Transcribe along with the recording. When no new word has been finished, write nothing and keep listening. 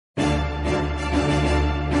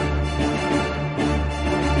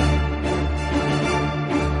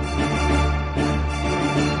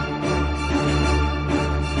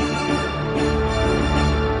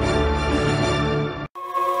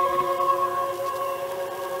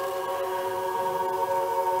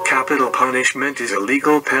capital punishment is a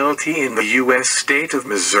legal penalty in the U.S. state of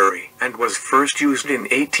Missouri and was first used in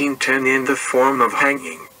 1810 in the form of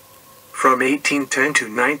hanging. From 1810 to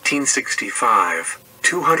 1965,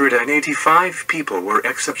 285 people were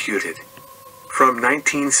executed. From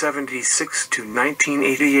 1976 to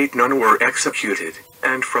 1988 none were executed,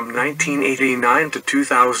 and from 1989 to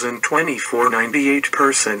 2024 98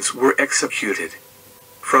 persons were executed.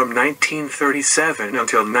 From 1937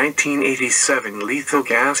 until 1987 lethal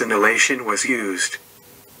gas inhalation was used.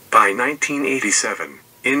 By 1987,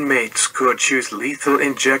 inmates could choose lethal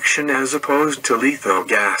injection as opposed to lethal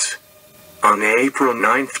gas. On April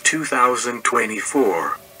 9,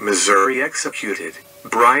 2024, Missouri executed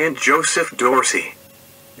Brian Joseph Dorsey.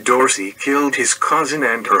 Dorsey killed his cousin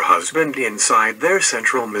and her husband inside their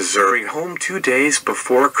central Missouri home 2 days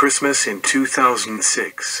before Christmas in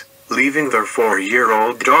 2006. Leaving their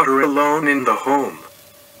 4-year-old daughter alone in the home.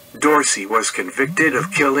 Dorsey was convicted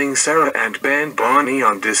of killing Sarah and Ben Bonney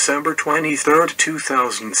on December 23,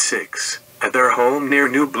 2006, at their home near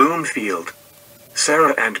New Bloomfield.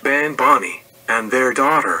 Sarah and Ben Bonney, and their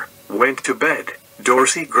daughter, went to bed.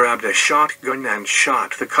 Dorsey grabbed a shotgun and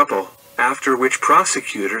shot the couple, after which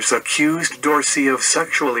prosecutors accused Dorsey of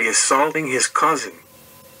sexually assaulting his cousin.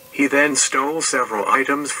 He then stole several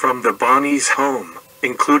items from the Bonneys' home,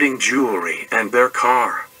 including jewelry and their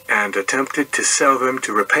car, and attempted to sell them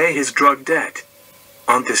to repay his drug debt.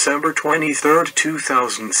 On December 23,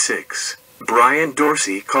 2006, Brian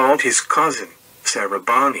Dorsey called his cousin, Sarah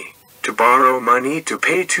Bonney, to borrow money to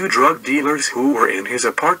pay 2 drug dealers who were in his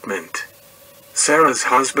apartment. Sarah's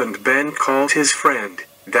husband Ben called his friend,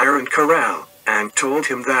 Darren Carell, and told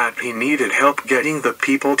him that he needed help getting the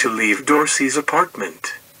people to leave Dorsey's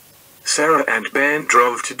apartment. Sarah and Ben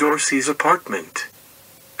drove to Dorsey's apartment.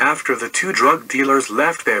 After the 2 drug dealers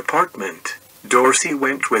left the apartment, Dorsey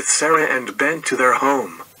went with Sarah and Ben to their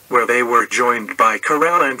home, where they were joined by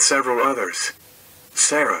Carell and several others.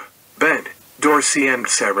 Sarah, Ben, Dorsey and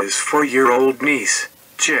Sarah's 4-year-old niece,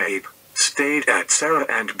 Jade, stayed at Sarah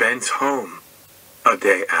and Ben's home. A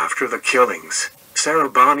day after the killings, Sarah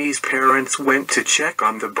Bonney's parents went to check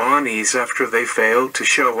on the Bonneys after they failed to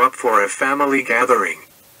show up for a family gathering.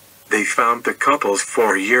 They found the couple's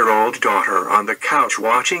 4-year-old daughter on the couch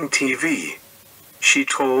watching TV. She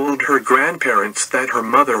told her grandparents that her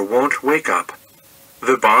mother won't wake up.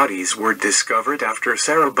 The bodies were discovered after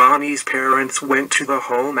Sarah Bonney's parents went to the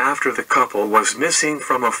home after the couple was missing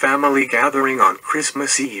from a family gathering on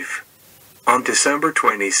Christmas Eve. On December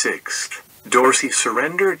 26, Dorsey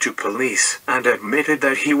surrendered to police and admitted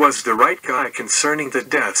that he was the right guy concerning the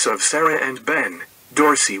deaths of Sarah and Ben.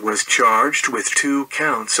 Dorsey was charged with 2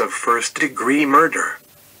 counts of first-degree murder.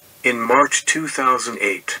 In March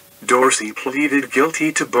 2008, Dorsey pleaded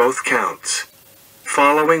guilty to both counts.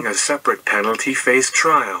 Following a separate penalty-phase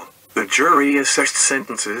trial, the jury assessed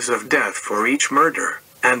sentences of death for each murder,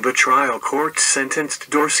 and the trial court sentenced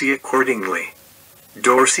Dorsey accordingly.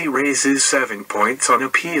 Dorsey raises 7 points on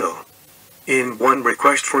appeal. In one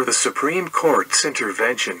request for the Supreme Court's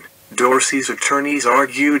intervention, Dorsey's attorneys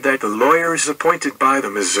argued that the lawyers appointed by the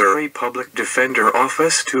Missouri Public Defender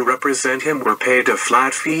Office to represent him were paid a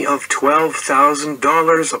flat fee of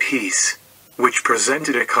 $12,000 apiece, which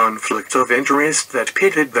presented a conflict of interest that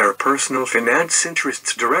pitted their personal finance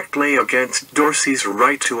interests directly against Dorsey's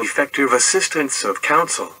right to effective assistance of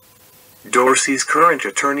counsel. Dorsey's current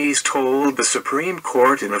attorneys told the Supreme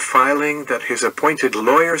Court in a filing that his appointed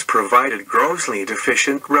lawyers provided grossly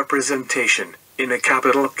deficient representation in a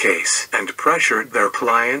capital case and pressured their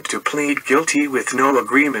client to plead guilty with no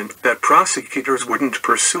agreement that prosecutors wouldn't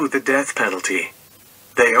pursue the death penalty.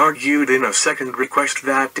 They argued in a second request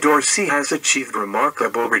that Dorsey has achieved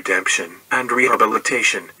remarkable redemption and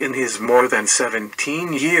rehabilitation in his more than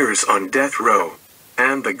 17 years on death row,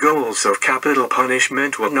 and the goals of capital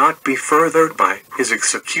punishment will not be furthered by his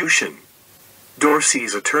execution.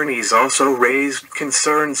 Dorsey's attorneys also raised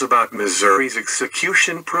concerns about Missouri's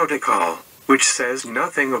execution protocol, which says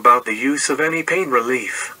nothing about the use of any pain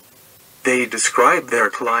relief. They described their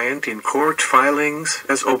client in court filings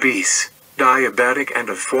as obese, diabetic and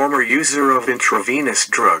a former user of intravenous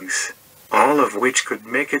drugs, all of which could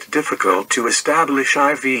make it difficult to establish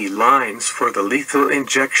IV lines for the lethal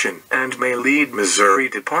injection and may lead Missouri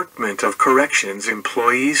Department of Corrections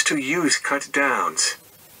employees to use cut-downs.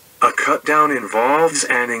 A cut-down involves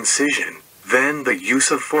an incision, then the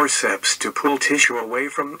use of forceps to pull tissue away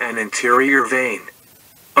from an interior vein.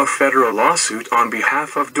 A federal lawsuit on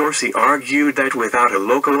behalf of Dorsey argued that without a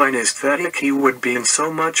local anesthetic he would be in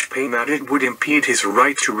so much pain that it would impede his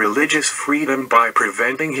right to religious freedom by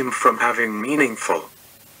preventing him from having meaningful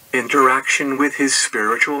interaction with his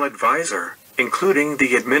spiritual advisor, including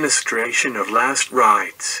the administration of last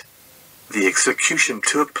rites. The execution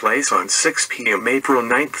took place on 6 p.m. April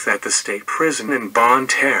 9th at the state prison in Bonne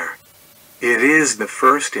Terre. It is the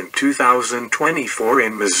first in 2024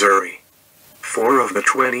 in Missouri. 4 of the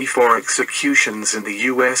 24 executions in the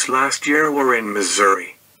U.S. last year were in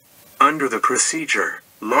Missouri. Under the procedure,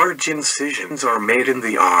 large incisions are made in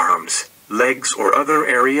the arms, legs or other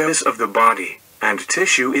areas of the body, and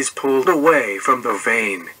tissue is pulled away from the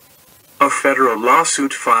vein. A federal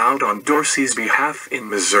lawsuit filed on Dorsey's behalf in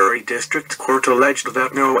Missouri District Court alleged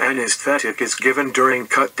that no anesthetic is given during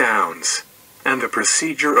cut-downs, and the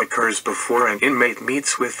procedure occurs before an inmate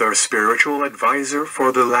meets with their spiritual advisor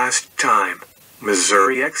for the last time.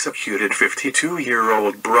 Missouri executed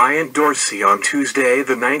 52-year-old Brian Dorsey on Tuesday,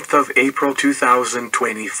 the 9th of April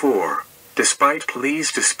 2024, despite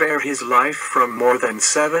pleas to spare his life from more than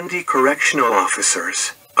 70 correctional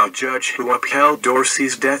officers. A judge who upheld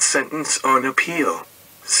Dorsey's death sentence on appeal,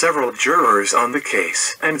 several jurors on the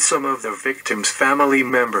case, and some of the victim's family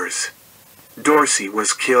members. Dorsey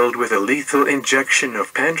was killed with a lethal injection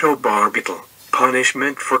of pentobarbital,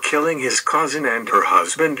 punishment for killing his cousin and her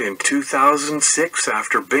husband in 2006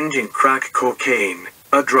 after binging crack cocaine,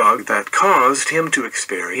 a drug that caused him to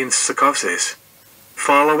experience psychosis.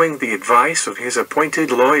 Following the advice of his appointed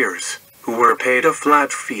lawyers, who were paid a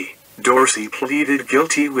flat fee, Dorsey pleaded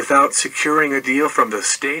guilty without securing a deal from the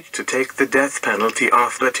state to take the death penalty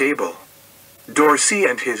off the table. Dorsey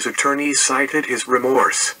and his attorneys cited his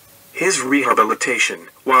remorse, his rehabilitation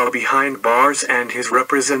while behind bars, and his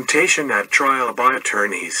representation at trial by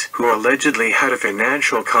attorneys who allegedly had a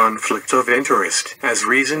financial conflict of interest as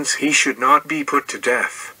reasons he should not be put to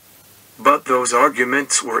death. But those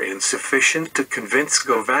arguments were insufficient to convince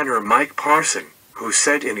Governor Mike Parson, who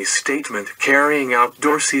said in his statement carrying out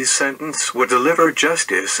Dorsey's sentence would deliver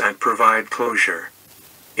justice and provide closure.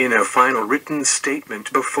 In a final written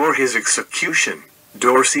statement before his execution,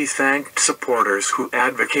 Dorsey thanked supporters who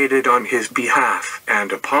advocated on his behalf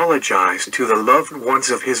and apologized to the loved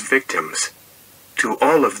ones of his victims. To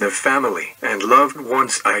all of the family and loved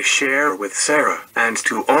ones I share with Sarah, and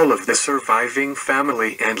to all of the surviving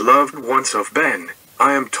family and loved ones of Ben,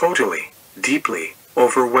 I am totally, deeply,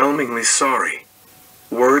 overwhelmingly sorry.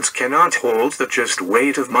 Words cannot hold the just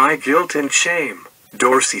weight of my guilt and shame,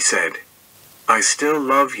 Dorsey said. I still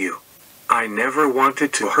love you. I never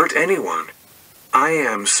wanted to hurt anyone. I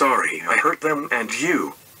am sorry I hurt them and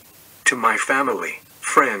you. To my family,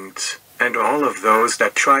 friends, and all of those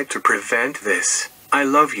that tried to prevent this, I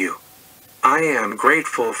love you. I am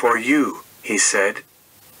grateful for you, he said.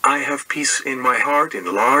 I have peace in my heart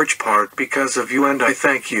in large part because of you, and I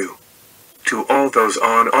thank you. To all those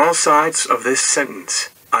on all sides of this sentence,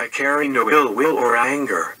 I carry no ill will or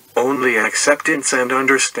anger, only acceptance and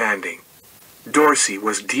understanding. Dorsey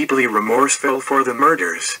was deeply remorseful for the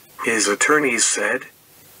murders, his attorneys said.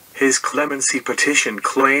 His clemency petition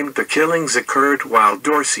claimed the killings occurred while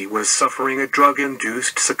Dorsey was suffering a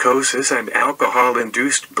drug-induced psychosis and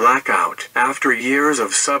alcohol-induced blackout after years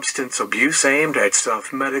of substance abuse aimed at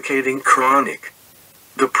self-medicating chronic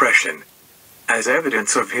depression. As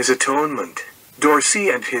evidence of his atonement, Dorsey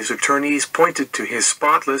and his attorneys pointed to his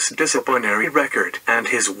spotless disciplinary record and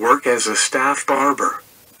his work as a staff barber.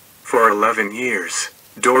 For 11 years,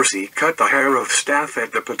 Dorsey cut the hair of staff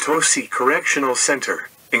at the Potosi Correctional Center,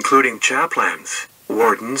 including chaplains,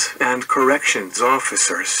 wardens, and corrections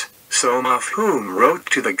officers, some of whom wrote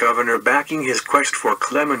to the governor backing his quest for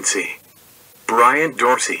clemency. Brian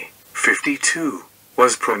Dorsey, 52,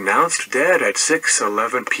 was pronounced dead at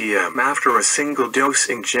 6:11 p.m. after a single-dose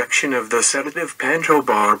injection of the sedative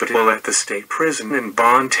pentobarbital at the state prison in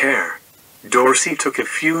Bonne Terre. Dorsey took a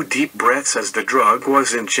few deep breaths as the drug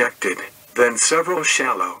was injected, then several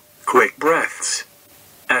shallow, quick breaths.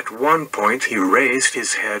 At one point he raised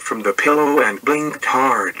his head from the pillow and blinked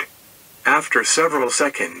hard. After several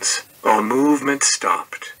seconds, all movement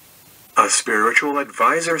stopped. A spiritual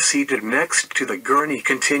advisor seated next to the gurney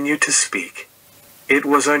continued to speak. It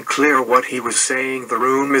was unclear what he was saying. The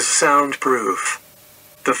room is soundproof.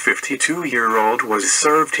 The 52-year-old was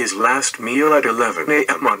served his last meal at 11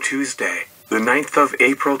 a.m. on Tuesday, the 9th of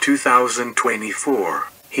April 2024.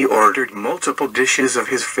 He ordered multiple dishes of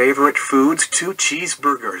his favorite foods: 2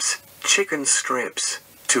 cheeseburgers, chicken strips,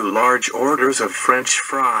 2 large orders of French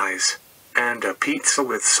fries, and a pizza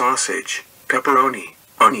with sausage, pepperoni,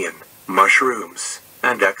 onion, mushrooms,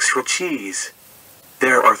 and extra cheese.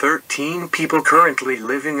 There are 13 people currently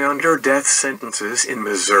living under death sentences in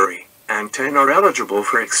Missouri, and 10 are eligible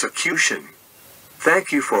for execution.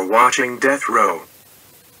 Thank you for watching Death Row.